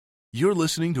You're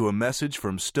listening to a message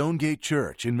from Stonegate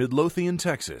Church in Midlothian,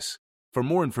 Texas. For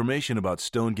more information about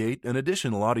Stonegate and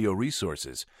additional audio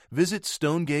resources, visit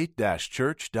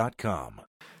stonegate-church.com.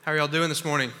 How are y'all doing this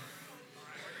morning?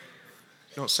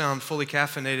 Don't sound fully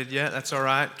caffeinated yet. That's all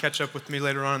right. Catch up with me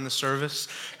later on in the service.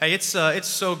 Hey, it's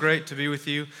so great to be with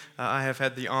you. I have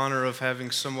had the honor of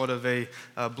having somewhat of a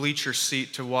bleacher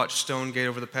seat to watch Stonegate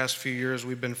over the past few years.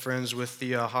 We've been friends with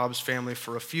the Hobbs family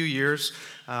for a few years.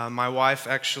 My wife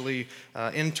actually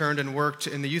interned and worked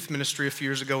in the youth ministry a few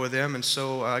years ago with them, and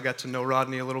so I got to know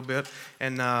Rodney a little bit.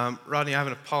 And Rodney, I have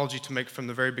an apology to make from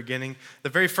the very beginning. The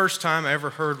very first time I ever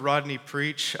heard Rodney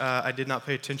preach, I did not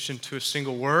pay attention to a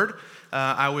single word.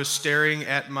 I was staring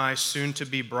at my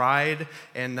soon-to-be bride,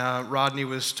 and Rodney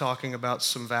was talking about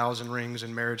some vows and rings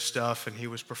and marriage stuff, and he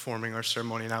was performing our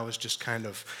ceremony, and I was just kind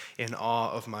of in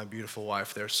awe of my beautiful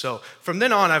wife there. So from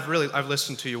then on, I've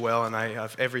listened to you well, and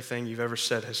everything you've ever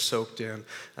said has soaked in.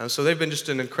 So they've been just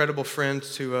an incredible friend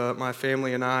to my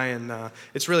family and I, and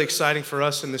it's really exciting for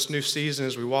us in this new season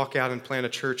as we walk out and plant a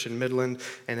church in Midland,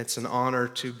 and it's an honor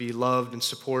to be loved and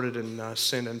supported and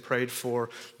sent and prayed for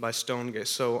by Stonegate.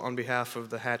 So on behalf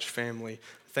of the Hatch family,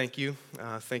 thank you.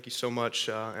 Thank you so much,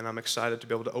 and I'm excited to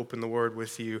be able to open the Word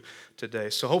with you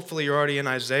today. So hopefully you're already in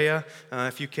Isaiah.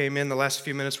 If you came in the last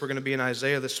few minutes, we're going to be in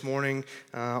Isaiah this morning.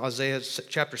 Isaiah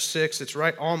chapter 6. It's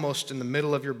right almost in the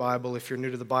middle of your Bible. If you're new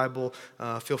to the Bible,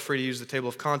 feel free to use the table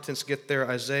of contents. Get there,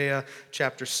 Isaiah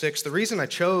chapter 6. The reason I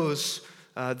chose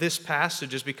this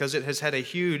passage is because it has had a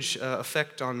huge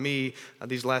effect on me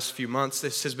these last few months.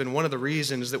 This has been one of the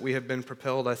reasons that we have been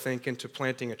propelled, I think, into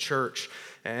planting a church.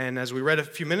 And as we read a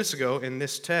few minutes ago in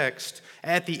this text,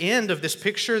 at the end of this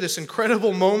picture, this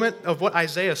incredible moment of what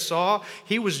Isaiah saw,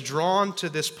 he was drawn to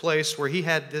this place where he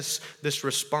had this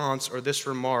response or this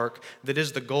remark that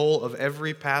is the goal of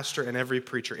every pastor and every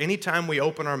preacher. Anytime we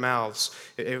open our mouths,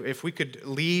 if we could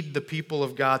lead the people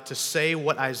of God to say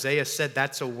what Isaiah said,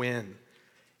 that's a win.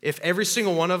 If every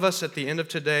single one of us at the end of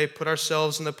today put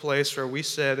ourselves in the place where we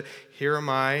said, "Here am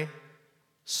I,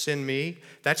 send me,"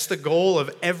 that's the goal of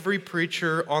every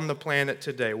preacher on the planet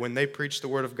today. When they preach the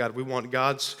Word of God, we want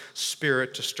God's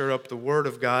Spirit to stir up the Word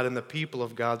of God and the people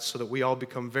of God so that we all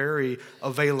become very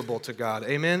available to God.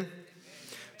 Amen?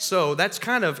 So that's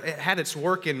kind of had its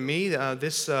work in me.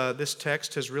 This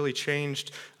text has really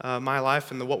changed my life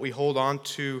and what we hold on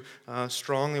to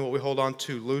strongly, what we hold on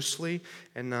to loosely.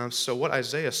 And so what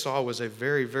Isaiah saw was a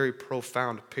very, very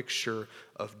profound picture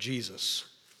of Jesus.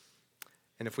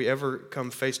 And if we ever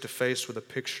come face to face with a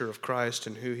picture of Christ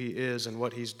and who He is and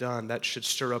what He's done, that should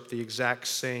stir up the exact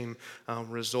same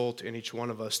result in each one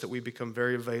of us, that we become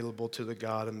very available to the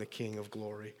God and the King of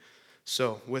glory.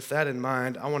 So with that in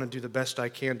mind, I want to do the best I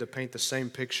can to paint the same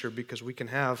picture because we can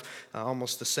have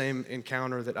almost the same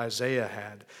encounter that Isaiah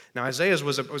had. Now, Isaiah's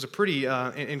was a pretty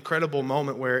incredible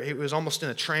moment where he was almost in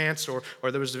a trance or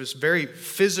there was this very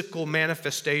physical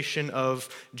manifestation of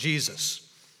Jesus.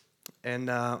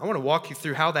 And I want to walk you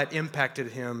through how that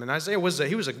impacted him. And Isaiah was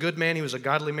a good man. He was a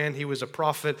godly man. He was a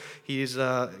prophet. He's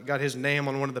got his name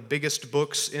on one of the biggest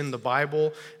books in the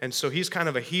Bible. And so he's kind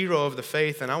of a hero of the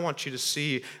faith. And I want you to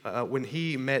see when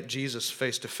he met Jesus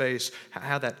face to face,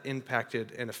 how that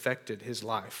impacted and affected his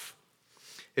life.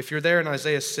 If you're there in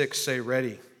Isaiah 6, say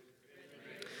ready.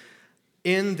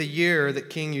 In the year that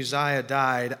King Uzziah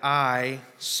died, I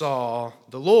saw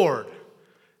the Lord.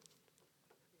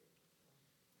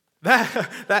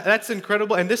 That's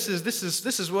incredible, and this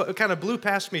is what kind of blew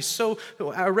past me. So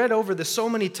I read over this so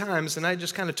many times, and I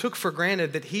just kind of took for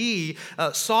granted that he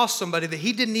saw somebody that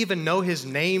he didn't even know his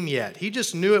name yet. He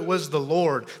just knew it was the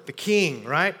Lord, the King,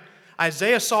 right?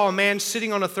 Isaiah saw a man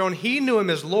sitting on a throne. He knew him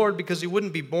as Lord because he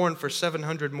wouldn't be born for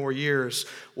 700 more years.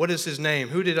 What is his name?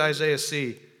 Who did Isaiah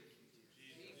see?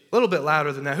 A little bit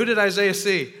louder than that. Who did Isaiah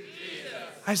see? Jesus.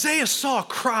 Isaiah saw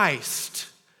Christ.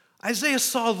 Isaiah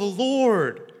saw the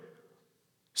Lord.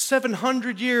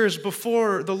 700 years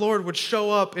before the Lord would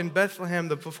show up in Bethlehem,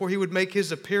 before he would make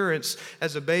his appearance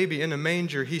as a baby in a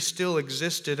manger, he still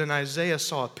existed, and Isaiah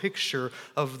saw a picture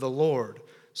of the Lord.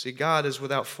 See, God is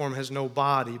without form, has no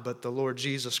body, but the Lord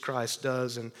Jesus Christ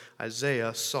does, and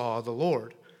Isaiah saw the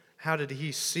Lord. How did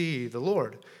he see the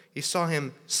Lord? He saw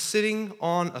him sitting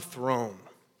on a throne.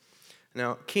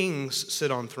 Now, kings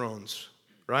sit on thrones,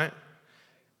 right?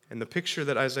 And the picture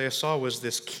that Isaiah saw was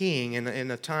this king in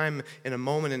a time, in a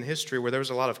moment in history where there was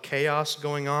a lot of chaos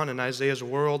going on in Isaiah's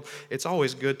world. It's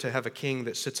always good to have a king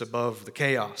that sits above the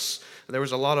chaos. There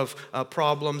was a lot of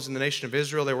problems in the nation of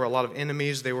Israel. There were a lot of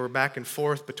enemies. They were back and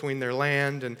forth between their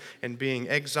land and being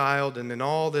exiled. And then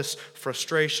all this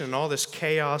frustration and all this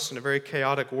chaos in a very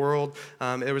chaotic world.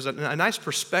 There was a nice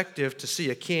perspective to see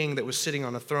a king that was sitting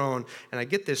on a throne. And I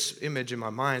get this image in my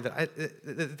mind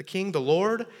that the king, the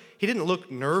Lord, he didn't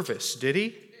look nervous, did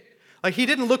he? Like he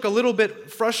didn't look a little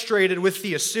bit frustrated with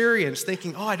the Assyrians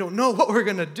thinking, I don't know what we're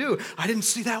going to do. I didn't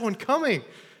see that one coming.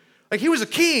 Like he was a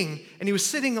king and he was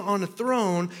sitting on a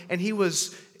throne and he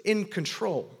was in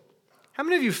control. How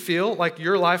many of you feel like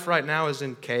your life right now is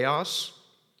in chaos?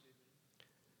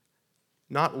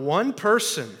 Not one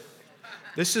person.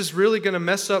 This is really going to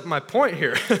mess up my point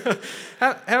here.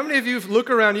 How many of you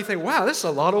look around and you think, wow, this is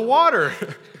a lot of water?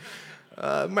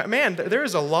 Man, there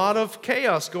is a lot of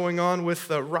chaos going on with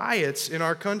riots in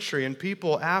our country and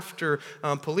people after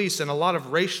police and a lot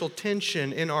of racial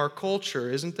tension in our culture,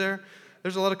 isn't there?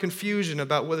 There's a lot of confusion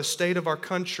about the state of our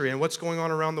country and what's going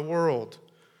on around the world.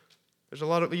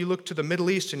 You look to the Middle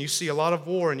East and you see a lot of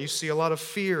war and you see a lot of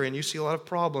fear and you see a lot of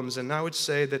problems. And I would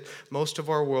say that most of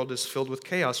our world is filled with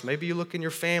chaos. Maybe you look in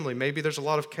your family. Maybe there's a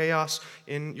lot of chaos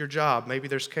in your job. Maybe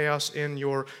there's chaos in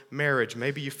your marriage.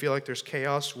 Maybe you feel like there's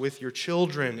chaos with your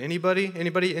children. Anybody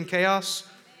in chaos?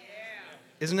 Yeah.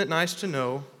 Isn't it nice to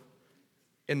know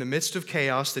in the midst of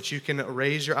chaos that you can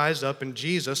raise your eyes up and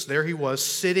Jesus, there he was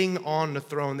sitting on the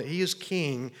throne, that he is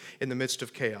king in the midst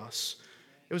of chaos.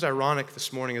 It was ironic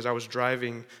this morning as I was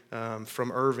driving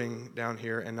from Irving down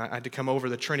here, and I had to come over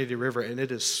the Trinity River, and it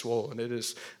is swollen.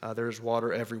 There's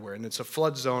water everywhere, and it's a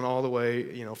flood zone all the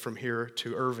way, from here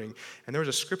to Irving. And there was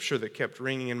a scripture that kept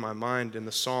ringing in my mind in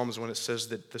the Psalms when it says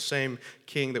that the same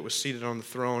king that was seated on the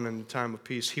throne in the time of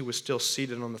peace, he was still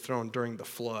seated on the throne during the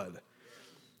flood.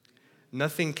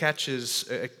 Nothing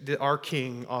catches our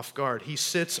king off guard. He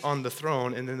sits on the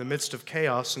throne and in the midst of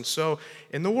chaos. And so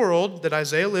in the world that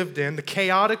Isaiah lived in, the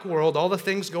chaotic world, all the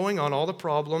things going on, all the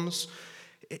problems,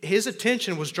 his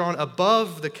attention was drawn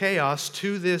above the chaos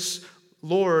to this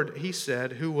Lord, he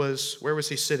said, where was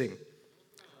he sitting?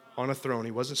 On a throne.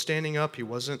 He wasn't standing up. He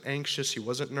wasn't anxious. He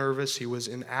wasn't nervous. He was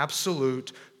in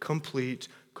absolute, complete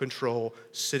control,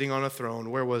 sitting on a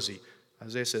throne. Where was he?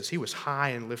 Isaiah says he was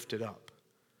high and lifted up.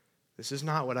 This is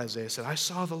not what Isaiah said. I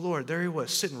saw the Lord. There he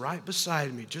was, sitting right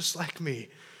beside me, just like me.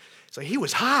 It's like he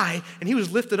was high and he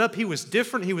was lifted up. He was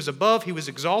different. He was above. He was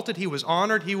exalted. He was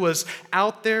honored. He was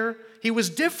out there. He was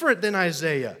different than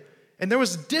Isaiah. And there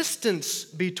was distance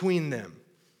between them.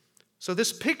 So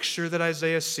this picture that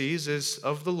Isaiah sees is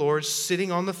of the Lord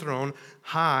sitting on the throne,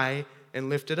 high and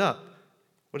lifted up.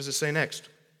 What does it say next?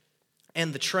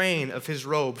 And the train of his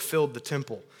robe filled the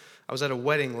temple. I was at a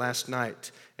wedding last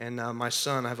night, and my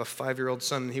son, I have a 5-year-old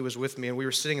son, and he was with me, and we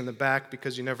were sitting in the back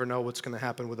because you never know what's going to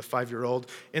happen with a 5-year-old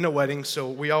in a wedding, so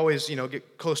we always,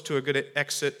 get close to a good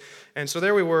exit. And so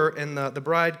there we were, and the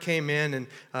bride came in, and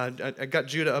I got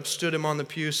Judah up, stood him on the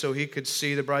pew so he could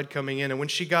see the bride coming in, and when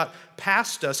she got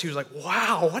past us, he was like,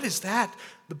 wow, what is that?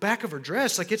 The back of her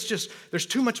dress, it's just, there's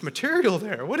too much material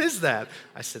there. What is that?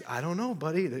 I said, I don't know,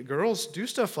 buddy. The girls do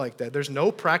stuff like that. There's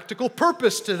no practical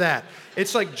purpose to that.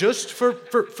 It's like just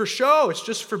for show. It's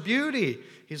just for beauty.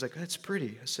 He's like, that's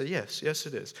pretty. I said, yes,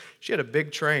 it is. She had a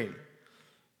big train,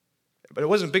 but it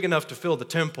wasn't big enough to fill the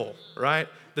temple, right?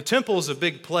 The temple is a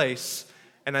big place,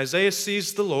 and Isaiah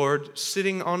sees the Lord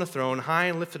sitting on a throne, high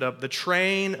and lifted up. The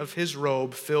train of his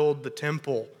robe filled the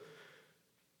temple.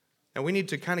 And we need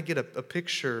to kind of get a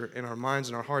picture in our minds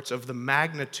and our hearts of the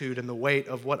magnitude and the weight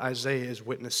of what Isaiah is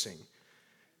witnessing.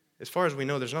 As far as we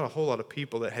know, there's not a whole lot of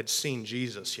people that had seen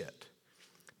Jesus yet.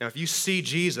 Now, if you see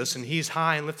Jesus and he's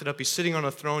high and lifted up, he's sitting on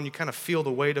a throne, you kind of feel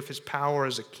the weight of his power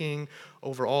as a king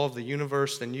over all of the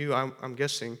universe, then I'm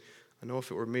guessing, I know if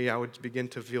it were me, I would begin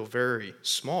to feel very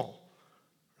small.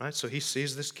 Right? So he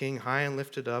sees this king high and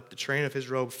lifted up, the train of his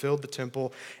robe filled the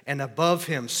temple, and above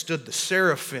him stood the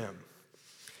seraphim.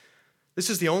 This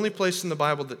is the only place in the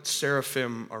Bible that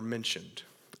seraphim are mentioned.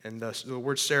 And the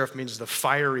word seraph means the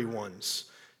fiery ones.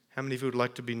 How many of you would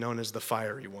like to be known as the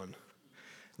fiery one?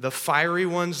 The fiery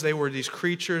ones, they were these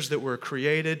creatures that were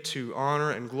created to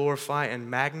honor and glorify and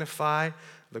magnify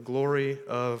the glory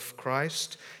of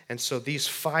Christ. And so these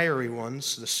fiery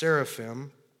ones, the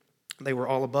seraphim, they were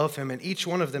all above him, and each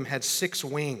one of them had 6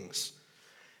 wings.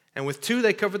 And with 2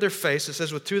 they covered their face. It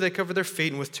says with 2 they covered their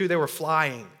feet, and with 2 they were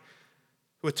flying.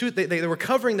 With 2, they were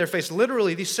covering their face.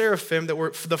 Literally, these seraphim that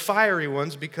were the fiery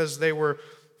ones because they were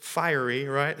fiery,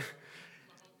 right?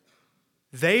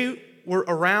 They were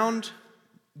around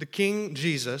the King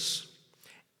Jesus,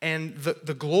 And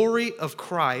the glory of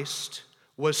Christ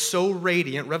was so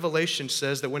radiant, Revelation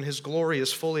says that when his glory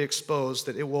is fully exposed,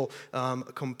 that it will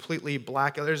completely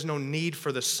black. There's no need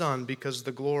for the sun because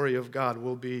the glory of God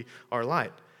will be our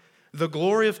light. The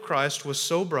glory of Christ was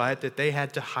so bright that they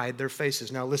had to hide their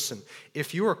faces. Now listen,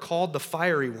 if you are called the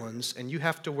fiery ones and you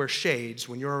have to wear shades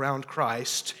when you're around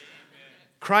Christ,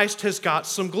 Christ has got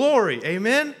some glory.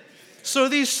 Amen? So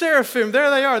these seraphim, there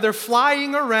they are. They're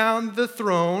flying around the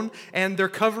throne and they're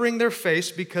covering their face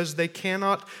because they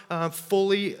cannot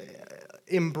fully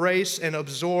embrace and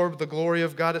absorb the glory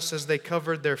of God. It says they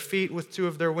covered their feet with two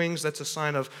of their wings. That's a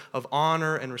sign of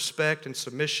honor and respect and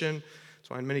submission.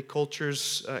 So in many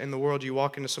cultures in the world, you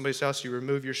walk into somebody's house, you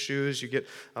remove your shoes, you get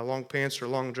long pants or a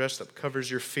long dress that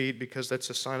covers your feet because that's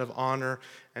a sign of honor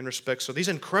and respect. So these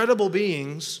incredible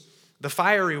beings, the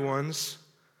fiery ones,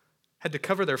 had to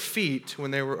cover their feet when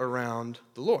they were around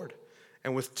the Lord.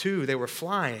 And with two, they were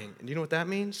flying. And you know what that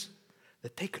means?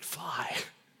 That they could fly.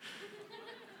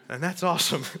 And that's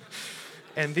awesome.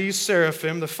 And these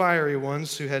seraphim, the fiery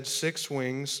ones who had 6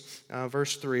 wings,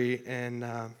 verse 3, and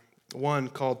one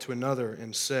called to another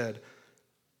and said,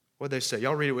 what'd they say?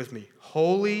 Y'all read it with me.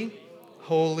 Holy,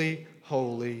 holy,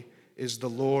 holy is the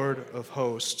Lord of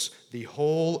hosts. The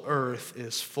whole earth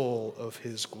is full of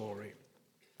his glory.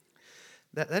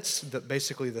 That's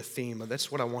basically the theme.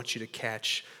 That's what I want you to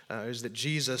catch, is that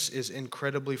Jesus is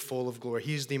incredibly full of glory.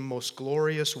 He's the most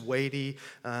glorious, weighty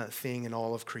thing in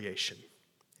all of creation,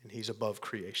 and he's above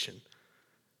creation.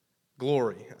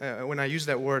 Glory. When I use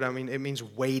that word, I mean it means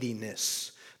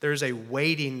weightiness. There's a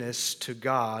weightiness to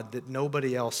God that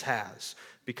nobody else has.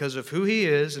 Because of who he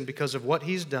is and because of what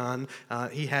he's done,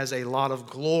 he has a lot of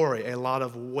glory, a lot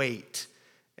of weight.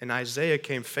 And Isaiah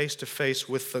came face to face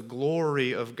with the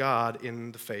glory of God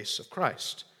in the face of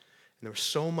Christ. And there was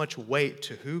so much weight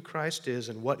to who Christ is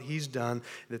and what he's done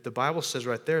that the Bible says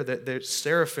right there that the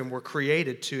seraphim were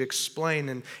created to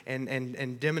explain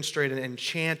and demonstrate and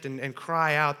chant and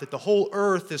cry out that the whole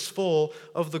earth is full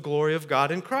of the glory of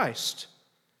God in Christ.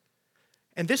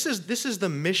 And this is the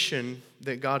mission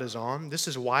that God is on. This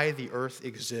is why the earth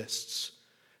exists.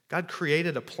 God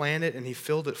created a planet and he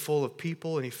filled it full of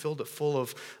people and he filled it full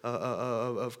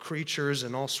of creatures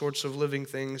and all sorts of living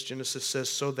things, Genesis says,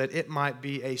 so that it might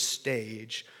be a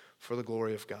stage for the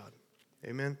glory of God.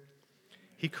 Amen?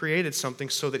 He created something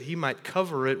so that he might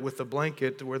cover it with a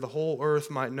blanket where the whole earth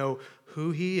might know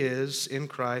who he is in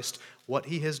Christ, what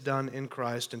he has done in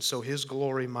Christ, and so his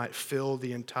glory might fill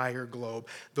the entire globe.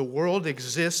 The world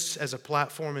exists as a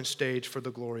platform and stage for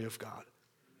the glory of God.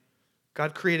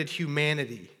 God created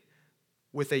humanity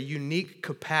with a unique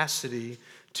capacity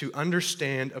to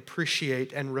understand,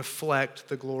 appreciate, and reflect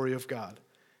the glory of God.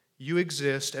 You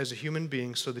exist as a human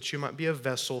being so that you might be a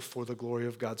vessel for the glory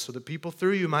of God, so that people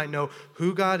through you might know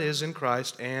who God is in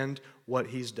Christ and what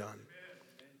he's done.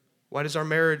 Why do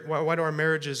our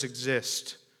marriages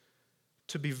exist?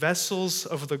 To be vessels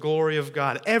of the glory of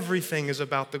God. Everything is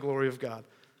about the glory of God.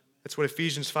 That's what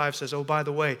Ephesians 5 says. Oh, by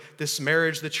the way, this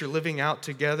marriage that you're living out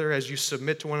together as you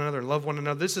submit to one another and love one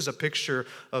another, this is a picture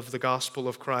of the gospel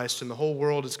of Christ, and the whole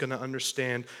world is going to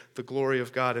understand the glory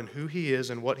of God and who he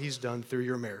is and what he's done through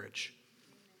your marriage.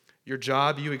 Your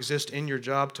job, you exist in your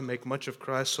job to make much of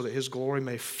Christ so that his glory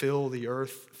may fill the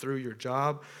earth through your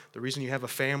job. The reason you have a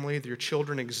family, your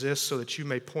children exist so that you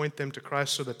may point them to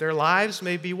Christ so that their lives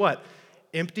may be what?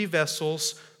 Empty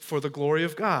vessels for the glory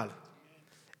of God.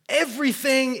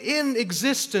 Everything in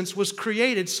existence was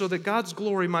created so that God's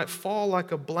glory might fall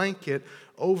like a blanket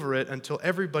over it until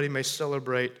everybody may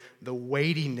celebrate the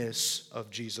weightiness of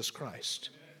Jesus Christ.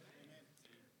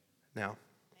 Now,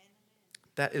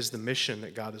 that is the mission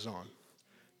that God is on.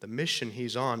 The mission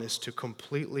he's on is to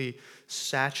completely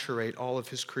saturate all of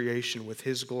his creation with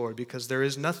his glory, because there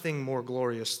is nothing more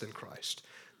glorious than Christ.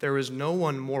 There is no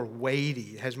one more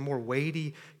weighty, has more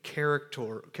weighty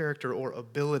character or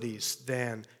abilities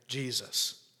than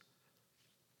Jesus.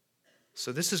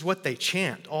 So this is what they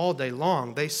chant all day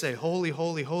long. They say, holy,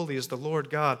 holy, holy is the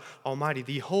Lord God Almighty.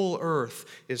 The whole earth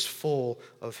is full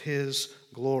of his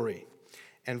glory.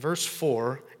 And verse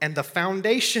 4, and the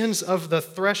foundations of the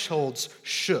thresholds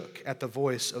shook at the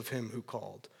voice of him who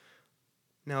called.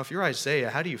 Now, if you're Isaiah,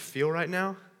 how do you feel right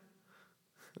now?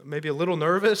 Maybe a little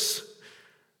nervous?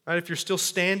 Right, if you're still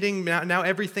standing, now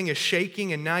everything is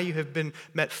shaking, and now you have been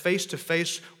met face to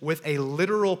face with a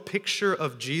literal picture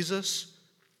of Jesus,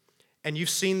 and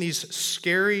you've seen these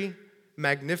scary,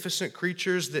 magnificent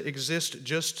creatures that exist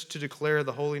just to declare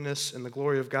the holiness and the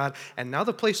glory of God, and now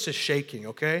the place is shaking,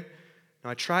 okay? Now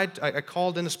I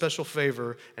called in a special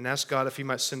favor and asked God if he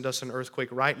might send us an earthquake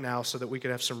right now so that we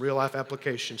could have some real life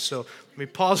application. So let me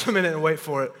pause a minute and wait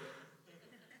for it.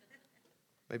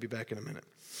 Maybe back in a minute.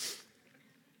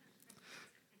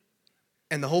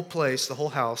 And the whole place, the whole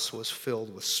house was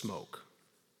filled with smoke.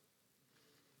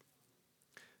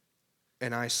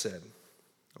 And I said,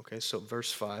 okay, so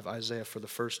verse 5, Isaiah, for the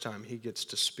first time, he gets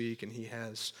to speak and he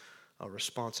has a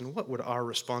response. And what would our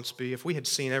response be if we had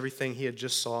seen everything he had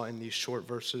just saw in these short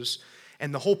verses,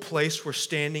 and the whole place we're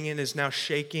standing in is now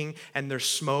shaking, and there's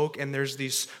smoke, and there's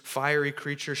these fiery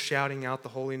creatures shouting out the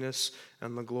holiness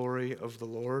and the glory of the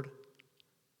Lord?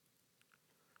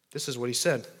 This is what he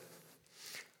said.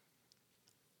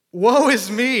 Woe is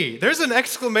me. There's an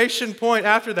exclamation point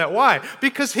after that. Why?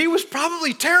 Because he was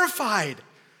probably terrified.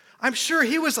 I'm sure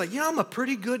he was like, I'm a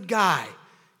pretty good guy.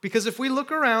 Because if we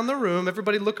look around the room,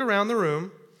 everybody look around the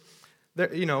room,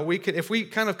 we can, if we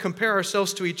kind of compare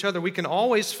ourselves to each other, we can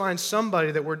always find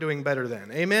somebody that we're doing better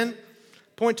than. Amen?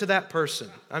 Point to that person.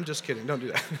 I'm just kidding. Don't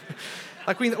do that.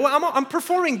 I'm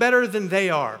performing better than they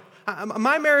are.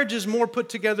 My marriage is more put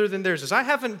together than theirs is. I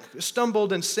haven't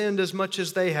stumbled and sinned as much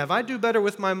as they have. I do better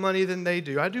with my money than they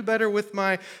do. I do better with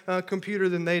my computer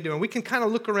than they do. And we can kind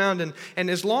of look around, and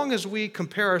as long as we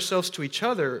compare ourselves to each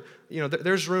other,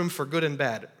 there's room for good and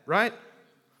bad, right?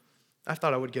 I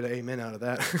thought I would get an amen out of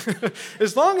that.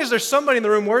 As long as there's somebody in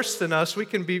the room worse than us, we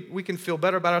can feel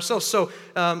better about ourselves. So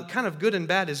kind of good and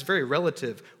bad is very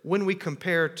relative when we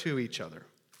compare to each other.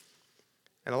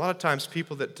 And a lot of times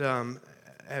people that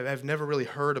have never really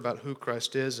heard about who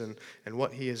Christ is and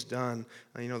what he has done.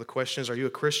 The question is, are you a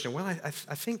Christian? Well, I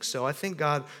think so. I think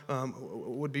God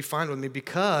would be fine with me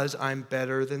because I'm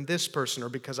better than this person or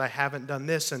because I haven't done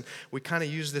this. And we kind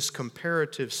of use this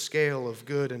comparative scale of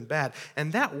good and bad.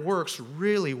 And that works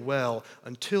really well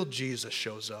until Jesus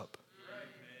shows up.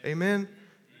 Amen?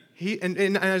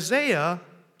 In Isaiah,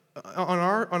 on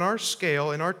our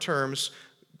scale, in our terms,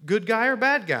 good guy or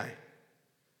bad guy?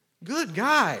 Good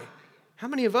guy. How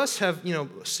many of us have,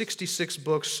 66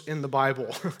 books in the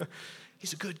Bible?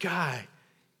 He's a good guy.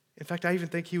 In fact, I even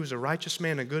think he was a righteous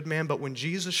man, a good man. But when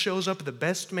Jesus shows up, the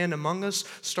best man among us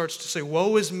starts to say,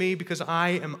 woe is me because I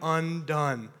am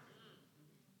undone.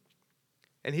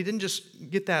 And he didn't just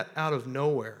get that out of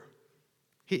nowhere.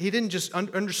 He didn't just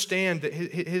understand that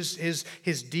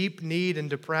his deep need and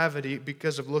depravity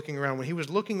because of looking around. When he was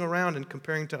looking around and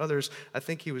comparing to others, I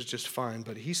think he was just fine.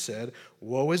 But he said,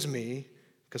 woe is me,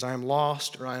 because I am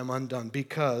lost or I am undone,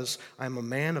 because I am a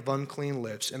man of unclean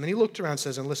lips. And then he looked around and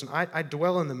says, and listen, I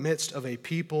dwell in the midst of a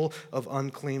people of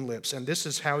unclean lips. And this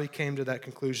is how he came to that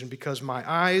conclusion, because my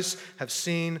eyes have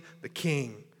seen the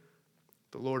King,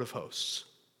 the Lord of hosts.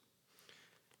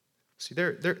 See,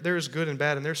 there is good and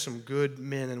bad, and there's some good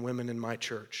men and women in my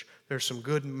church. There's some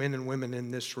good men and women in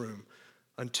this room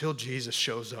until Jesus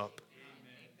shows up.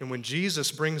 And when Jesus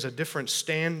brings a different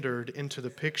standard into the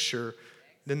picture,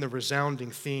 then the resounding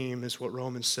theme is what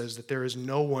Romans says, that there is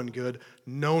no one good,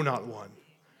 no, not one.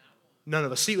 None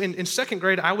of us. See, in second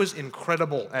grade, I was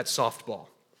incredible at softball.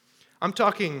 I'm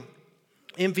talking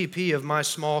MVP of my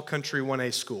small country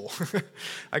 1A school.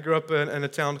 I grew up in a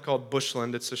town called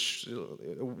Bushland.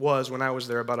 It was, when I was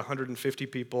there, about 150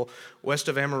 people west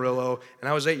of Amarillo, and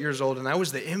I was 8 years old, and I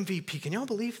was the MVP. Can y'all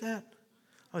believe that?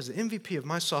 I was the MVP of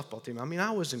my softball team. I mean,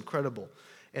 I was incredible.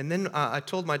 And then I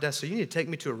told my dad, so you need to take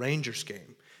me to a Rangers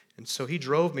game. And so he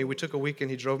drove me. We took a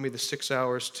weekend. He drove me the 6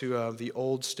 hours to the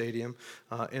old stadium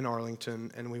in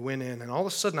Arlington, and we went in. And all of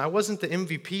a sudden, I wasn't the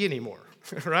MVP anymore,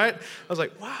 right? I was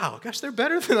like, wow, gosh, they're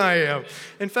better than I am.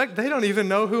 In fact, they don't even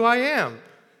know who I am.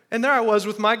 And there I was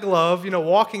with my glove,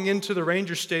 walking into the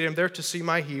Rangers stadium there to see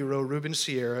my hero, Ruben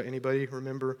Sierra. Anybody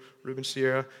remember Ruben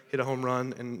Sierra? Hit a home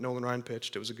run, and Nolan Ryan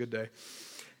pitched. It was a good day.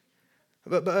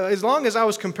 But as long as I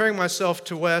was comparing myself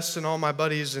to Wes and all my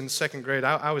buddies in second grade,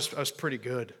 I was pretty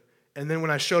good. And then when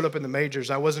I showed up in the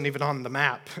majors, I wasn't even on the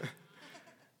map.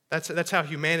 That's how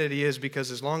humanity is,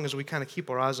 because as long as we kind of keep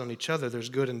our eyes on each other, there's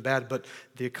good and bad. But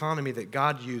the economy that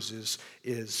God uses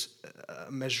is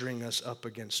measuring us up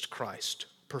against Christ,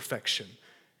 perfection.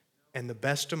 And the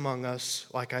best among us,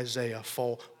 like Isaiah,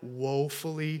 fall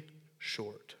woefully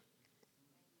short.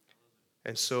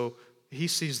 And so he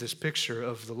sees this picture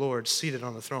of the Lord seated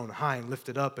on the throne, high and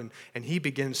lifted up, and he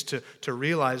begins to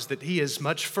realize that he is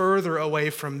much further away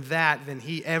from that than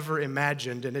he ever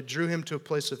imagined. And it drew him to a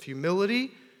place of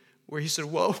humility where he said,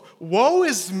 woe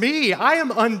is me, I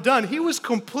am undone. He was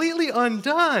completely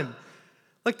undone.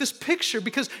 Like this picture,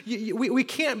 because we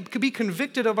can't be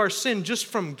convicted of our sin just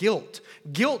from guilt.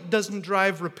 Guilt doesn't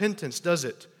drive repentance, does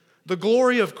it? The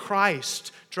glory of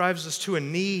Christ drives us to a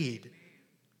need.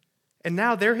 And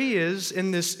now there he is in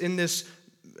this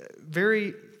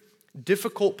very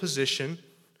difficult position,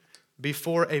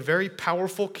 before a very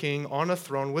powerful king on a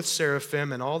throne with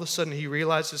seraphim, and all of a sudden he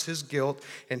realizes his guilt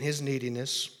and his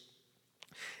neediness.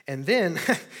 And then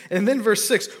verse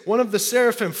 6, one of the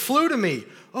seraphim flew to me.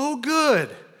 Oh, good.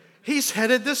 He's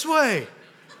headed this way.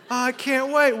 I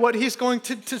can't wait what he's going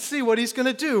to see, what he's going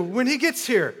to do when he gets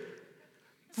here.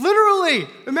 Literally,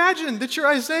 imagine that you're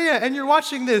Isaiah and you're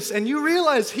watching this and you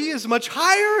realize he is much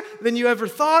higher than you ever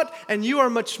thought and you are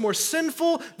much more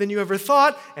sinful than you ever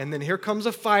thought, and then here comes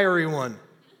a fiery one.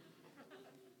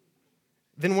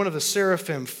 Then one of the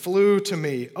seraphim flew to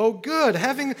me. Oh, good,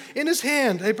 having in his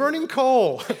hand a burning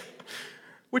coal,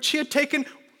 which he had taken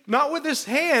not with his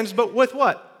hands, but with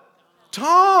what?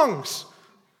 Tongs.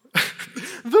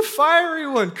 The fiery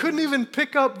one couldn't even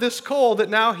pick up this coal that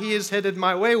now he is headed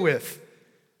my way with.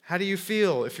 How do you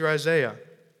feel if you're Isaiah?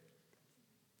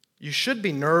 You should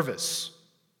be nervous,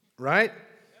 right?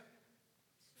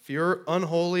 If you're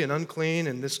unholy and unclean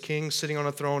and this king sitting on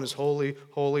a throne is holy,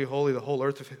 holy, holy, the whole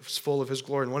earth is full of his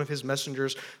glory, and one of his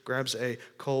messengers grabs a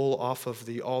coal off of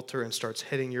the altar and starts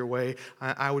heading your way,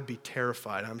 I would be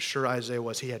terrified. I'm sure Isaiah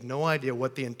was. He had no idea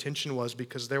what the intention was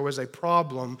because there was a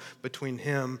problem between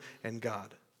him and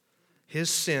God. His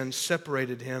sin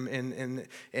separated him,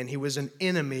 and he was an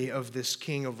enemy of this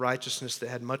king of righteousness that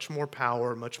had much more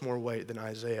power, much more weight than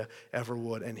Isaiah ever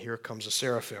would. And here comes a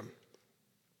seraphim.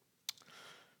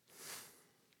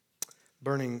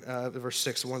 Verse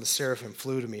 6, one of the seraphim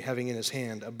flew to me, having in his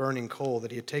hand a burning coal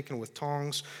that he had taken with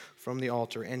tongs from the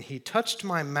altar. And he touched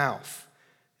my mouth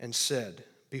and said,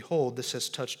 behold, this has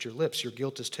touched your lips. Your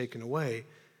guilt is taken away,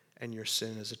 and your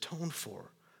sin is atoned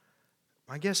for.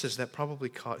 My guess is that probably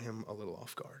caught him a little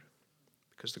off guard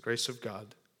because the grace of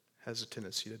God has a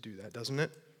tendency to do that, doesn't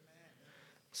it?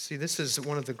 See, this is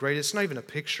one of the greatest, it's not even a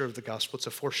picture of the gospel, it's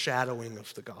a foreshadowing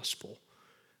of the gospel.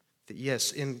 That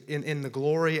yes, in the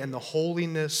glory and the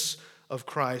holiness of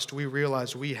Christ, we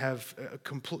realize we have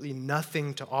completely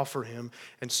nothing to offer him.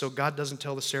 And so God doesn't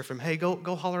tell the seraphim, hey, go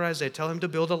holler Isaiah, tell him to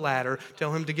build a ladder,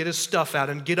 tell him to get his stuff out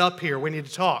and get up here, we need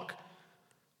to talk.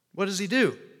 What does he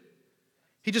do?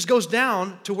 He just goes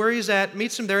down to where he's at,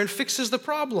 meets him there, and fixes the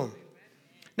problem.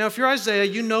 Now, if you're Isaiah,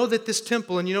 you know that this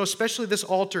temple, and you know especially this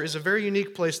altar, is a very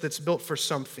unique place that's built for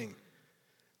something.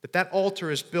 That altar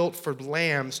is built for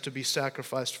lambs to be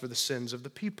sacrificed for the sins of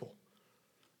the people.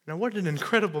 Now, what an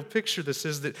incredible picture this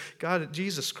is that God,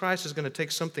 Jesus Christ, is going to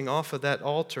take something off of that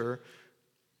altar,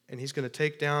 and he's going to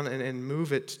take down and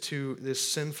move it to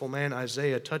this sinful man,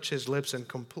 Isaiah, touch his lips, and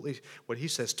completely, what he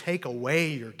says, take away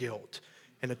your guilt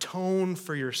and atone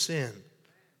for your sin.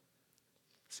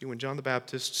 See, when John the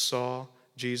Baptist saw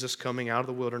Jesus coming out of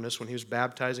the wilderness, when he was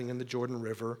baptizing in the Jordan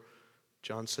River,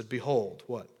 John said, behold,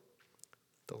 what?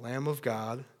 The Lamb of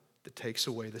God that takes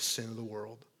away the sin of the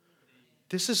world.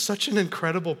 This is such an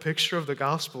incredible picture of the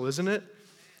gospel, isn't it?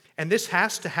 And this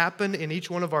has to happen in each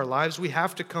one of our lives. We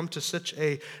have to come to such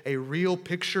a real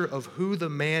picture of who the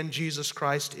man Jesus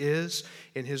Christ is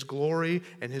in his glory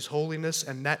and his holiness,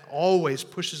 and that always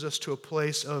pushes us to a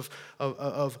place of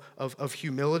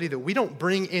humility, that we don't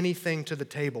bring anything to the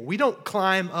table. We don't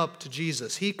climb up to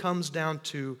Jesus. He comes down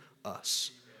to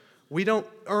us. We don't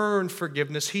earn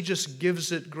forgiveness. He just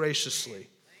gives it graciously.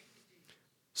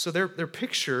 So their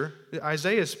picture,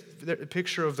 Isaiah's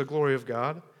picture of the glory of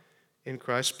God in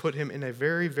Christ, put him in a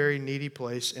very, very needy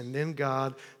place, and then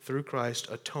God, through Christ,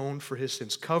 atoned for his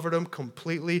sins, covered him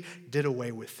completely, did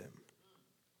away with them.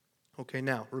 Okay,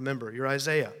 now, remember, you're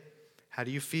Isaiah. How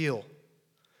do you feel?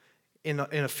 In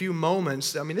a few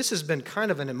moments, I mean, this has been kind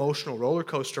of an emotional roller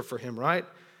coaster for him, right?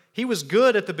 He was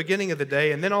good at the beginning of the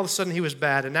day, and then all of a sudden he was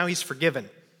bad, and now he's forgiven.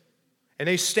 And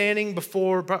he's standing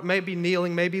before, maybe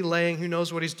kneeling, maybe laying, who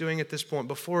knows what he's doing at this point,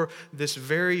 before this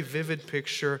very vivid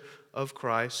picture of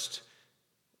Christ.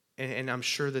 And I'm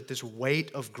sure that this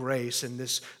weight of grace and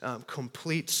this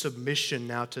complete submission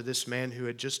now to this man who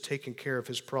had just taken care of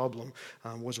his problem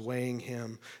was weighing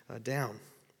him down.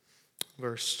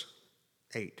 Verse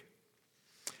 8.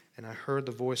 And I heard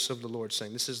the voice of the Lord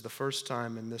saying, this is the first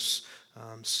time in this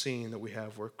scene that we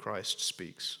have where Christ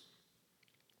speaks.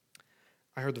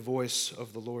 I heard the voice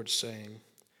of the Lord saying,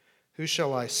 who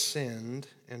shall I send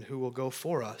and who will go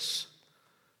for us?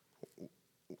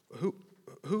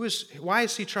 Why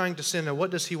is he trying to send and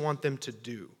what does he want them to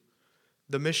do?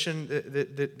 The mission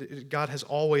that God has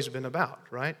always been about,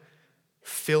 right?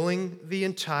 Filling the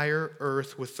entire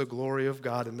earth with the glory of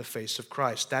God in the face of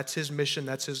Christ. That's his mission,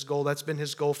 that's his goal. That's been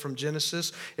his goal from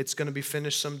Genesis. It's going to be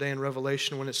finished someday in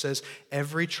Revelation when it says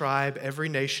every tribe, every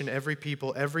nation, every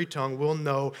people, every tongue will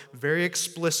know very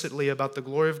explicitly about the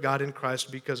glory of God in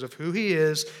Christ because of who he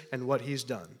is and what he's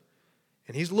done.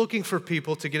 And he's looking for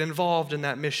people to get involved in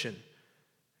that mission.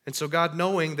 And so God,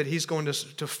 knowing that he's going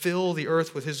to fill the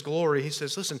earth with his glory, he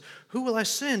says, listen, who will I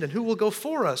send and who will go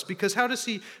for us? Because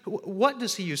what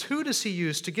does he use? Who does he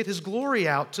use to get his glory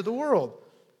out to the world?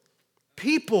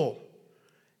 People.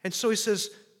 And so he says,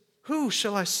 who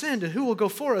shall I send and who will go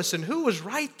for us? And who was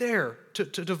right there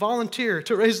to volunteer,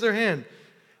 to raise their hand?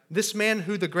 This man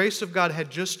who the grace of God had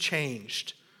just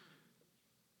changed.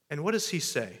 And what does he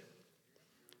say?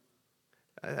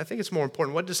 I think it's more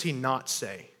important. What does he not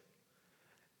say?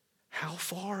 How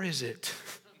far is it?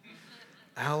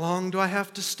 How long do I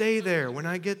have to stay there when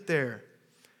I get there?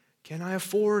 Can I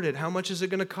afford it? How much is it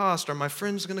going to cost? Are my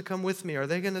friends going to come with me? Are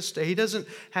they going to stay? He doesn't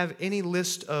have any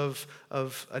list of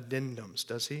addendums,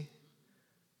 does he?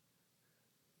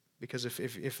 Because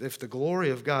if the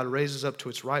glory of God raises up to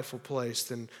its rightful place,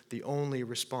 then the only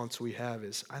response we have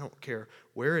is, I don't care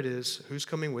where it is, who's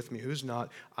coming with me, who's not.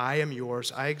 I am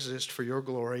yours. I exist for your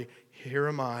glory. Here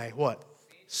am I. What?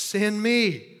 Send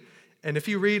me. And if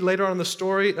you read later on in the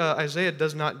story, Isaiah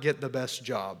does not get the best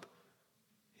job.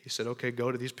 He said, okay,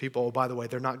 go to these people. Oh, by the way,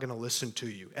 they're not going to listen to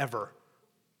you, ever.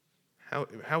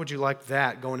 How would you like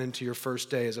that going into your first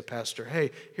day as a pastor?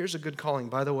 Hey, here's a good calling.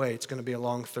 By the way, it's going to be a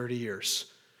long 30 years.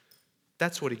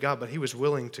 That's what he got, but he was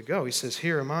willing to go. He says,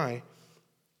 here am I,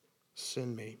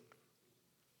 send me.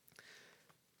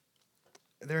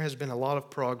 There has been a lot of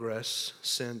progress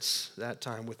since that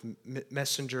time with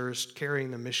messengers carrying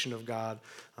the mission of God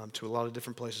to a lot of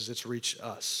different places. It's reached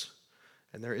us.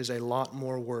 And there is a lot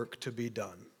more work to be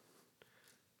done.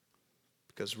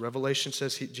 Because Revelation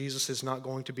says Jesus is not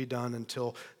going to be done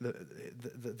until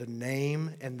the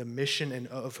name and the mission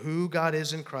of who God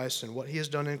is in Christ and what he has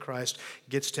done in Christ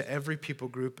gets to every people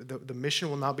group. The mission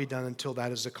will not be done until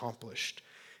that is accomplished.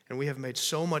 And we have made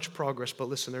so much progress, but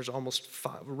listen, there's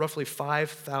roughly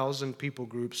 5,000 people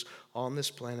groups on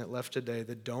this planet left today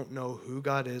that don't know who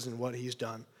God is and what he's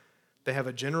done. They have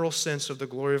a general sense of the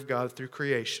glory of God through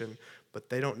creation, but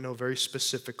they don't know very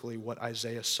specifically what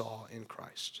Isaiah saw in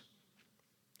Christ.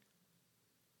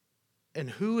 And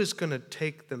who is going to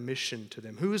take the mission to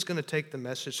them? Who is going to take the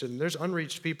message to them? There's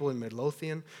unreached people in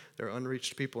Midlothian. There are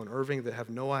unreached people in Irving that have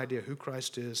no idea who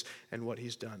Christ is and what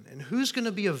he's done. And who's going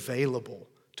to be available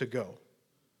to go?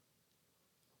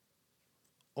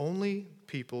 Only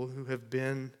people who have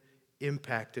been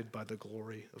impacted by the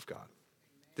glory of God.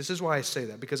 This is why I say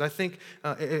that, because I think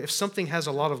if something has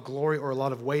a lot of glory or a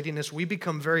lot of weightiness, we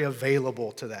become very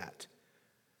available to that.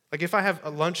 Like if I have a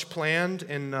lunch planned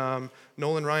and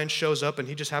Nolan Ryan shows up and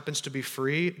he just happens to be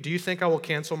free, do you think I will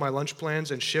cancel my lunch plans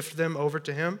and shift them over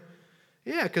to him?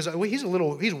 Yeah, because he's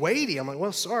weighty. I'm like,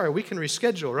 well, sorry, we can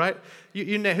reschedule, right?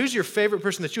 You know, who's your favorite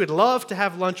person that you would love to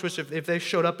have lunch with if they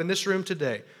showed up in this room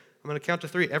today? I'm going to count to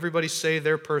 3. Everybody say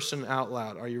their person out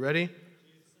loud. Are you ready?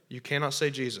 You cannot say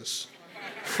Jesus.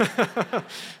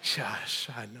 Gosh,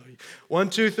 I know you. 1,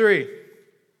 2, 3.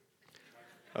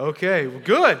 Okay, well,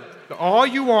 good. All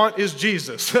you want is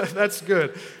Jesus. That's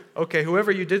good. Okay,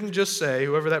 whoever you didn't just say,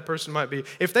 whoever that person might be,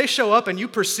 if they show up and you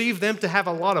perceive them to have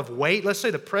a lot of weight, let's say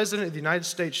the President of the United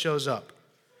States shows up,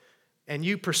 and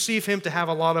you perceive him to have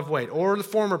a lot of weight, or the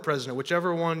former president,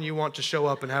 whichever one you want to show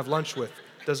up and have lunch with,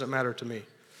 doesn't matter to me.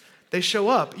 They show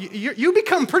up. You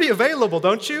become pretty available,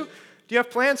 don't you? Do you have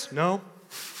plans? No.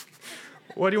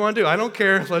 What do you want to do? I don't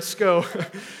care. Let's go.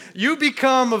 You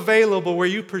become available where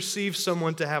you perceive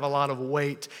someone to have a lot of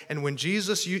weight. And when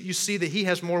Jesus, you see that he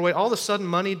has more weight, all of a sudden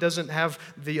money doesn't have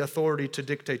the authority to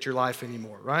dictate your life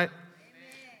anymore, right? Amen.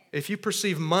 If you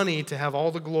perceive money to have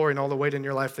all the glory and all the weight in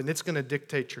your life, then it's going to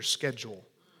dictate your schedule.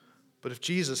 But if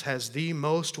Jesus has the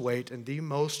most weight and the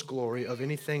most glory of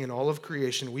anything in all of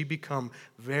creation, we become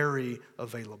very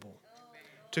available.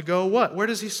 To go what? Where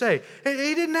does he say?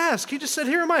 He didn't ask. He just said,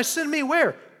 here am I, send me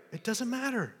where? It doesn't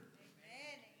matter.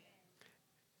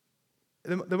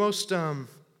 The most,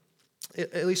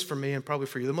 at least for me and probably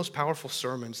for you, the most powerful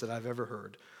sermons that I've ever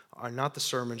heard are not the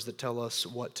sermons that tell us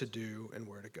what to do and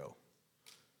where to go.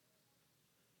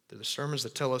 They're the sermons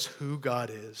that tell us who God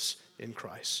is in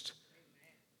Christ.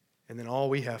 And then all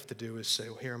we have to do is say,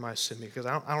 well, here am I, send me. Because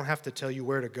I don't have to tell you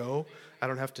where to go. I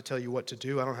don't have to tell you what to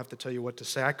do. I don't have to tell you what to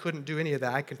say. I couldn't do any of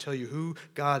that. I can tell you who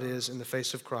God is in the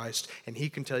face of Christ, and he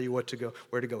can tell you what to go,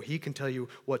 where to go. He can tell you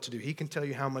what to do. He can tell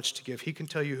you how much to give. He can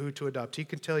tell you who to adopt. He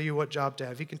can tell you what job to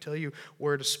have. He can tell you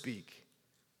where to speak.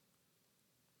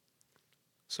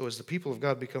 So as the people of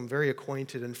God become very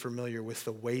acquainted and familiar with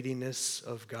the weightiness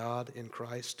of God in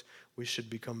Christ, we should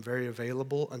become very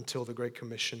available until the Great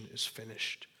Commission is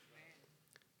finished.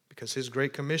 Because his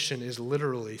Great Commission is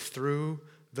literally through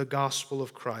the gospel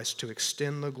of Christ to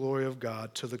extend the glory of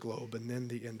God to the globe, and then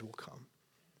the end will come.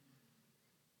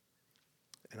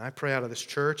 And I pray out of this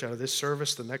church, out of this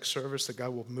service, the next service, that God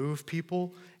will move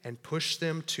people and push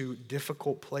them to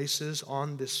difficult places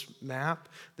on this map,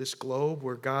 this globe,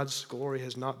 where God's glory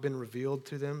has not been revealed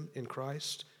to them in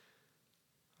Christ.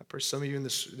 I pray some of you in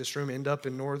this room end up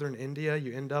in northern India,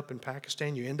 you end up in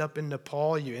Pakistan, you end up in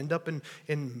Nepal, you end up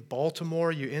in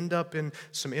Baltimore, you end up in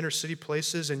some inner city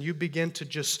places, and you begin to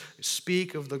just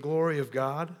speak of the glory of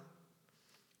God.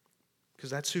 Because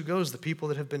that's who goes, the people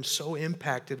that have been so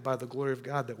impacted by the glory of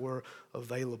God that were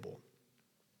available.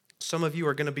 Some of you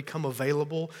are going to become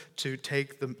available to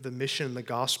take the mission and the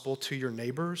gospel to your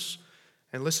neighbors.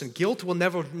 And listen, guilt will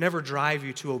never drive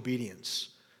you to obedience.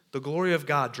 The glory of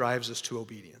God drives us to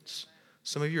obedience.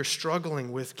 Some of you are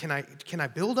struggling with, can I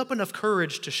build up enough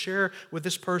courage to share with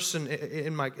this person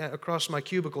across my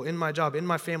cubicle, in my job, in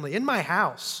my family, in my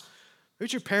house? Maybe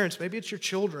it's your parents, maybe it's your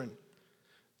children.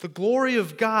 The glory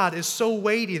of God is so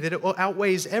weighty that it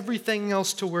outweighs everything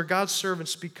else, to where God's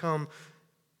servants become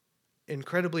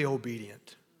incredibly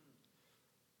obedient.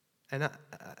 And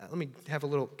let me have a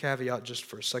little caveat just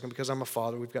for a second, because I'm a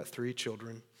father. We've got 3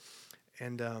 children.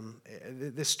 And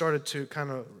this started to kind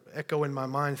of echo in my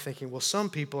mind, thinking, well, some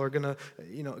people are going to,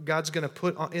 God's going to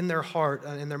put in their heart,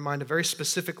 in their mind, a very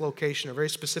specific location, a very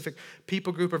specific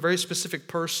people group, a very specific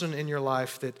person in your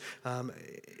life that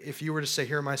if you were to say,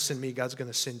 here am I, send me, God's going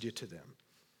to send you to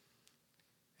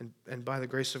them. And by the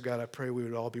grace of God, I pray we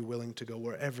would all be willing to go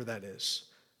wherever that is.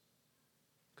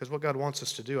 Because what God wants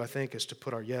us to do, I think, is to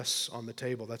put our yes on the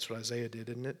table. That's what Isaiah did,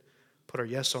 isn't it? Put our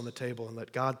yes on the table and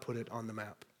let God put it on the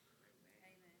map.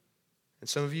 And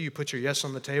some of you put your yes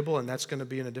on the table, and that's going to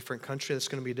be in a different country. That's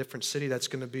going to be a different city. That's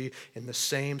going to be in the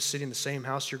same city, in the same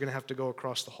house. You're going to have to go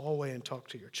across the hallway and talk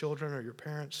to your children or your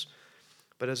parents.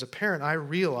 But as a parent, I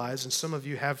realize, and some of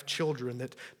you have children,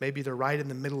 that maybe they're right in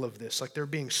the middle of this. Like they're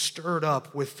being stirred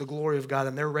up with the glory of God,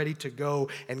 and they're ready to go.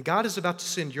 And God is about to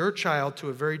send your child to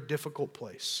a very difficult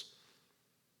place.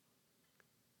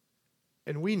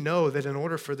 And we know that in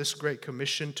order for this great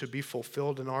commission to be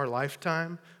fulfilled in our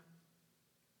lifetime,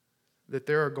 that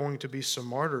there are going to be some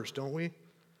martyrs, don't we?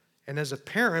 And as a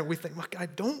parent, we think, look, I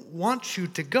don't want you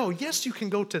to go. Yes, you can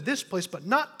go to this place, but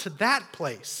not to that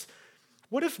place.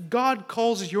 What if God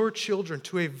calls your children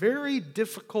to a very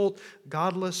difficult,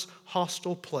 godless,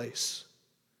 hostile place?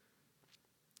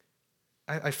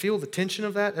 I feel the tension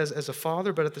of that as a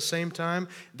father, but at the same time,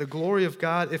 the glory of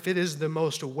God, if it is the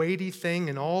most weighty thing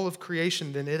in all of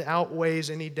creation, then it outweighs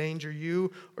any danger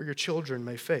you or your children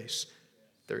may face.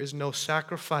 There is no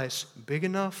sacrifice big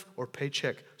enough or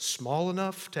paycheck small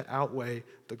enough to outweigh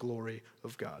the glory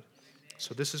of God.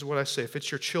 So this is what I say. If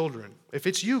it's your children, if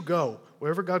it's you, go.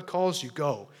 Wherever God calls you,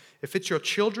 go. If it's your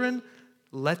children,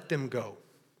 let them go.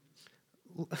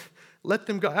 Let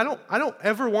them go. I don't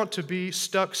ever want to be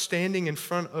stuck standing in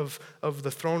front of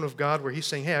the throne of God where he's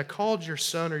saying, hey, I called your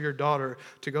son or your daughter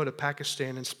to go to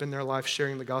Pakistan and spend their life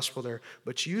sharing the gospel there,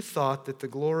 but you thought that the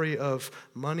glory of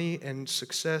money and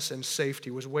success and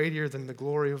safety was weightier than the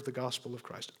glory of the gospel of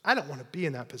Christ. I don't want to be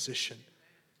in that position.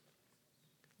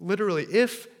 Literally,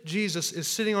 if Jesus is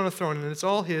sitting on a throne and it's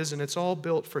all his and it's all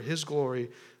built for his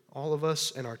glory, all of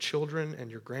us and our children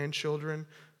and your grandchildren,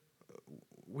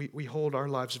 we hold our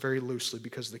lives very loosely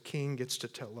because the King gets to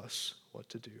tell us what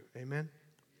to do. Amen?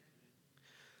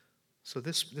 So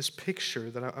this picture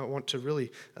that I want to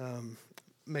really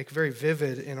make very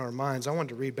vivid in our minds, I want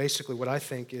to read basically what I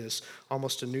think is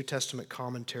almost a New Testament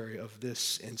commentary of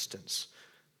this instance.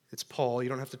 It's Paul. You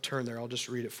don't have to turn there. I'll just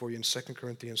read it for you in 2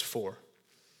 Corinthians 4.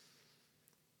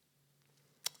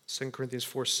 2 Corinthians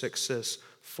 4:6 says,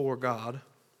 for God,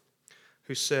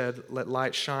 who said, let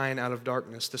light shine out of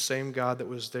darkness, the same God that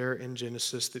was there in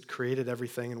Genesis that created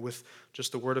everything, and with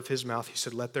just the word of his mouth, he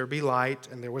said, let there be light,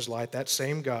 and there was light. That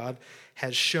same God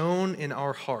has shone in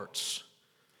our hearts.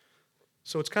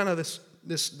 So it's kind of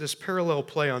this parallel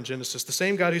play on Genesis. The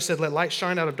same God who said, let light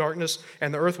shine out of darkness,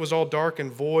 and the earth was all dark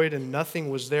and void, and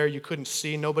nothing was there. You couldn't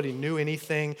see. Nobody knew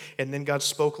anything. And then God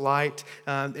spoke light.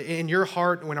 In your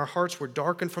heart, when our hearts were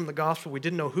darkened from the gospel, we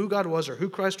didn't know who God was or who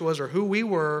Christ was or who we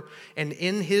were. And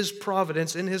in his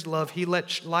providence, in his love, he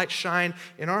let light shine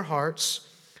in our hearts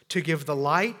to give the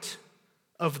light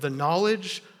of the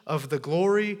knowledge of the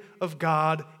glory of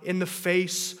God in the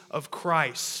face of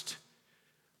Christ.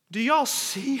 Do y'all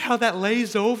see how that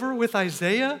lays over with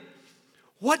Isaiah?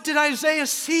 What did Isaiah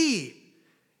see?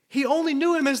 He only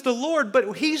knew him as the Lord,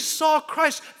 but he saw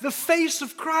Christ, the face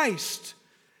of Christ.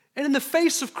 And in the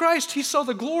face of Christ, he saw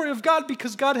the glory of God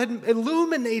because God had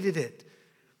illuminated it.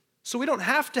 So we don't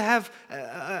have to have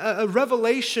a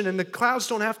revelation and the clouds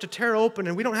don't have to tear open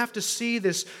and we don't have to see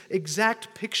this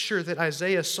exact picture that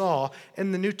Isaiah saw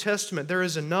in the New Testament. There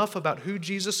is enough about who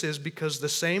Jesus is because the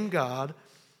same God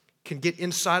can get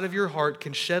inside of your heart,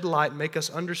 can shed light, make us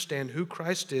understand who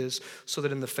Christ is so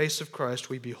that in the face of Christ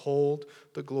we behold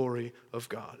the glory of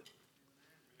God.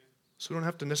 So we don't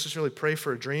have to necessarily pray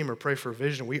for a dream or pray for a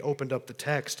vision. We opened up the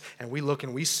text and we look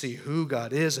and we see who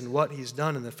God is and what He's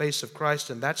done in the face of Christ,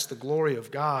 and that's the glory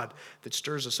of God that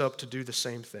stirs us up to do the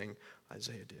same thing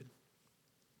Isaiah did.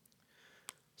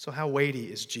 So how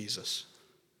weighty is Jesus?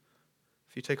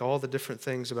 If you take all the different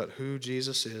things about who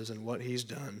Jesus is and what He's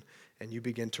done, and you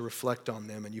begin to reflect on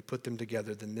them and you put them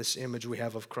together, then this image we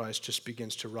have of Christ just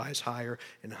begins to rise higher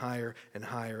and higher and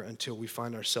higher until we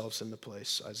find ourselves in the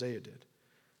place Isaiah did.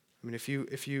 I mean, if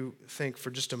you think for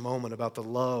just a moment about the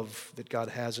love that God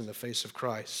has in the face of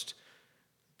Christ,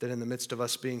 that in the midst of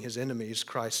us being His enemies,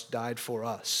 Christ died for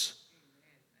us.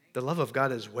 The love of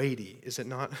God is weighty, is it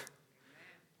not?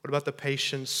 What about the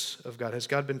patience of God? Has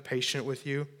God been patient with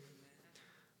you?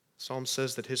 Psalm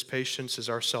says that His patience is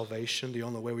our salvation. The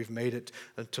only way we've made it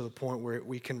to the point where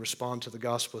we can respond to the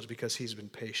gospel is because He's been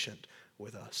patient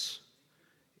with us.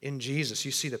 In Jesus,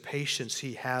 you see the patience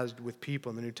He has with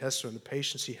people in the New Testament, the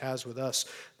patience He has with us.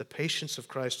 The patience of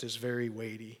Christ is very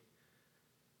weighty.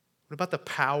 What about the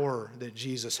power that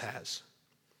Jesus has?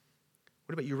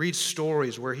 What about you read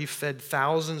stories where He fed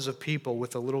thousands of people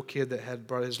with a little kid that had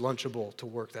brought his Lunchable to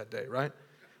work that day, right?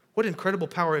 What incredible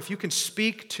power. If you can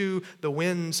speak to the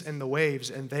winds and the waves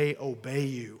and they obey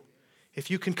you. If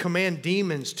you can command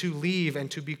demons to leave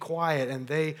and to be quiet and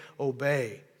they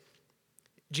obey.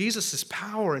 Jesus'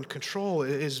 power and control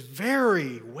is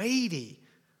very weighty.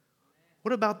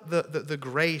 What about the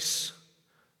grace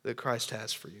that Christ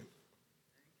has for you?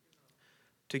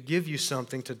 To give you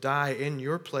something, to die in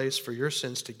your place for your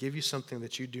sins, to give you something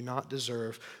that you do not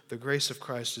deserve. The grace of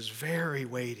Christ is very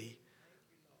weighty.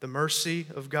 The mercy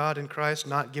of God in Christ,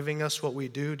 not giving us what we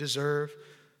do deserve.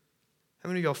 How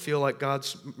many of y'all feel like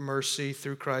God's mercy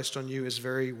through Christ on you is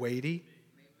very weighty?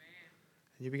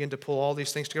 And you begin to pull all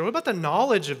these things together. What about the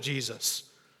knowledge of Jesus?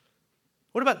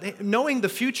 What about knowing the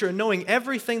future and knowing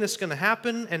everything that's going to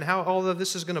happen and how all of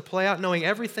this is going to play out, knowing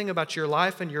everything about your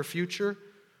life and your future?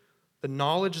 The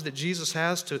knowledge that Jesus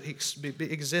has to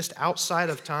exist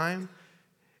outside of time.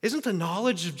 Isn't the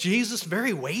knowledge of Jesus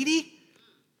very weighty?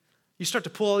 You start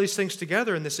to pull all these things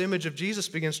together and this image of Jesus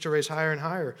begins to raise higher and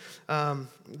higher.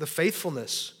 The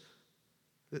faithfulness.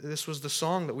 This was the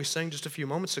song that we sang just a few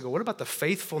moments ago. What about the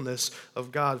faithfulness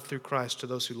of God through Christ to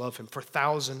those who love Him for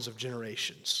thousands of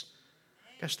generations?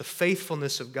 Gosh, the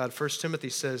faithfulness of God. 1 Timothy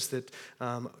says that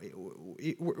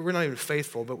we're not even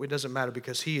faithful, but it doesn't matter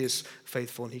because He is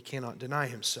faithful and He cannot deny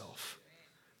Himself.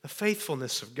 The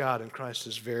faithfulness of God in Christ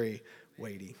is very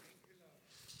weighty.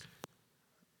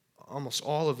 Almost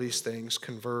all of these things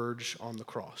converge on the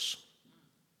cross.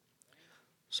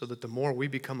 So that the more we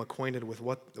become acquainted with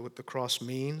what the cross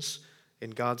means in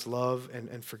God's love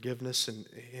and forgiveness and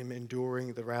Him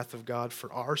enduring the wrath of God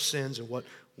for our sins and what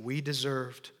we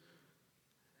deserved,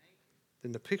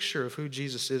 then the picture of who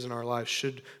Jesus is in our lives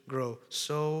should grow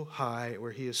so high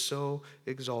where He is so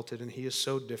exalted and He is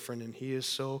so different and He is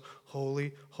so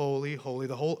holy, holy, holy.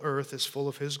 The whole earth is full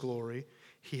of His glory.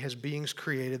 He has beings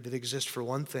created that exist for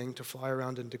one thing, to fly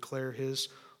around and declare His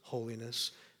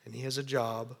holiness. And He has a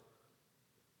job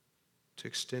to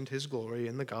extend His glory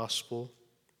in the gospel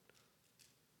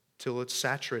till it's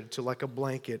saturated, till like a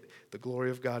blanket, the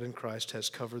glory of God in Christ has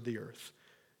covered the earth.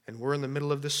 And we're in the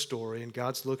middle of this story, and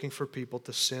God's looking for people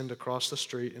to send across the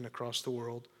street and across the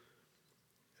world.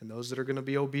 And those that are going to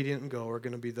be obedient and go are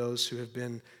going to be those who have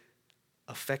been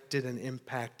affected and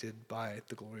impacted by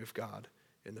the glory of God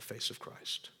in the face of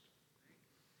Christ.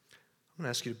 I'm going to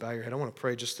ask you to bow your head. I want to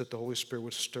pray just that the Holy Spirit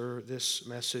would stir this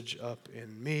message up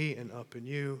in me and up in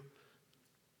you.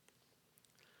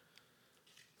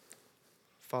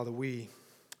 Father,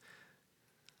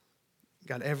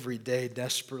 God, every day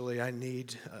desperately I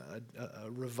need a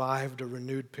revived, a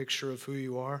renewed picture of who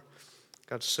You are.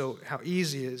 God, so how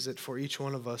easy is it for each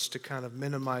one of us to kind of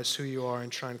minimize who You are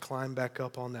and try and climb back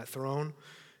up on that throne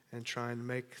and try and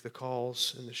make the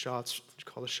calls and the shots,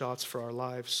 call the shots for our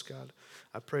lives, God.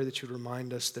 I pray that You'd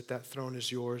remind us that that throne is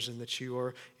Yours and that You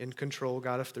are in control.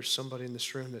 God, if there's somebody in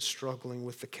this room that's struggling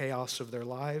with the chaos of their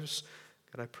lives,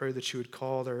 God, I pray that You would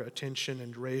call their attention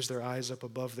and raise their eyes up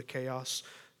above the chaos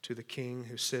to the King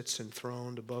who sits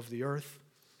enthroned above the earth.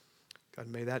 God,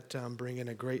 may that bring in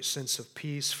a great sense of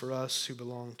peace for us who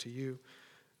belong to You.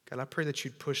 God, I pray that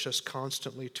You'd push us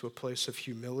constantly to a place of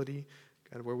humility,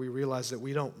 God, where we realize that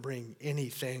we don't bring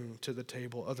anything to the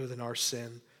table other than our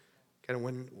sin. God, and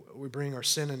when we bring our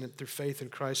sin in through faith in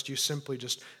Christ, you simply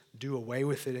just do away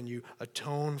with it and you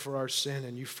atone for our sin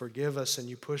and you forgive us and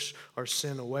you push our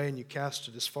sin away and you cast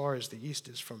it as far as the east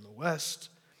is from the west.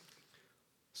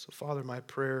 So, Father, my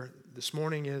prayer this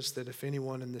morning is that if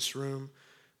anyone in this room,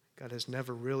 God, has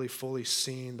never really fully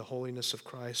seen the holiness of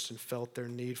Christ and felt their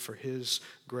need for His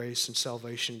grace and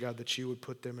salvation, God, that you would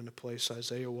put them in the place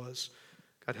Isaiah was.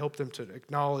 God, help them to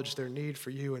acknowledge their need for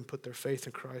you and put their faith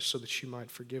in Christ so that you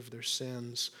might forgive their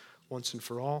sins once and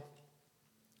for all.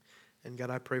 And God,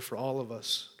 I pray for all of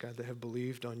us, God, that have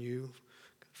believed on you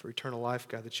for eternal life,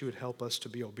 God, that you would help us to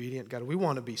be obedient. God, we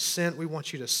want to be sent. We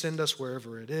want you to send us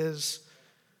wherever it is.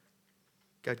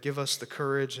 God, give us the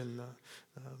courage and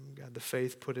God, the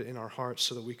faith, put it in our hearts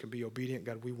so that we can be obedient.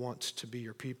 God, we want to be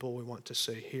your people. We want to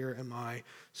say, here am I,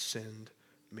 send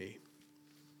me.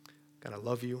 God, I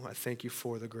love you. I thank you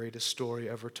for the greatest story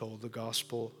ever told, the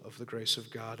gospel of the grace of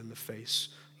God in the face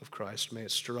of Christ. May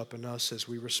it stir up in us as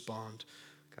we respond.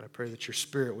 God, I pray that your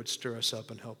Spirit would stir us up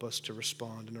and help us to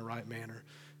respond in the right manner.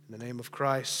 In the name of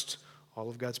Christ, all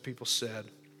of God's people said,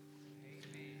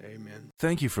 amen.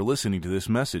 Thank you for listening to this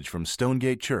message from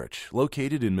Stonegate Church,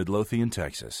 located in Midlothian,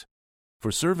 Texas.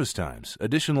 For service times,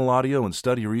 additional audio and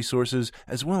study resources,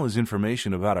 as well as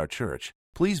information about our church,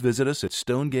 please visit us at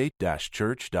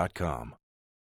stonegate-church.com.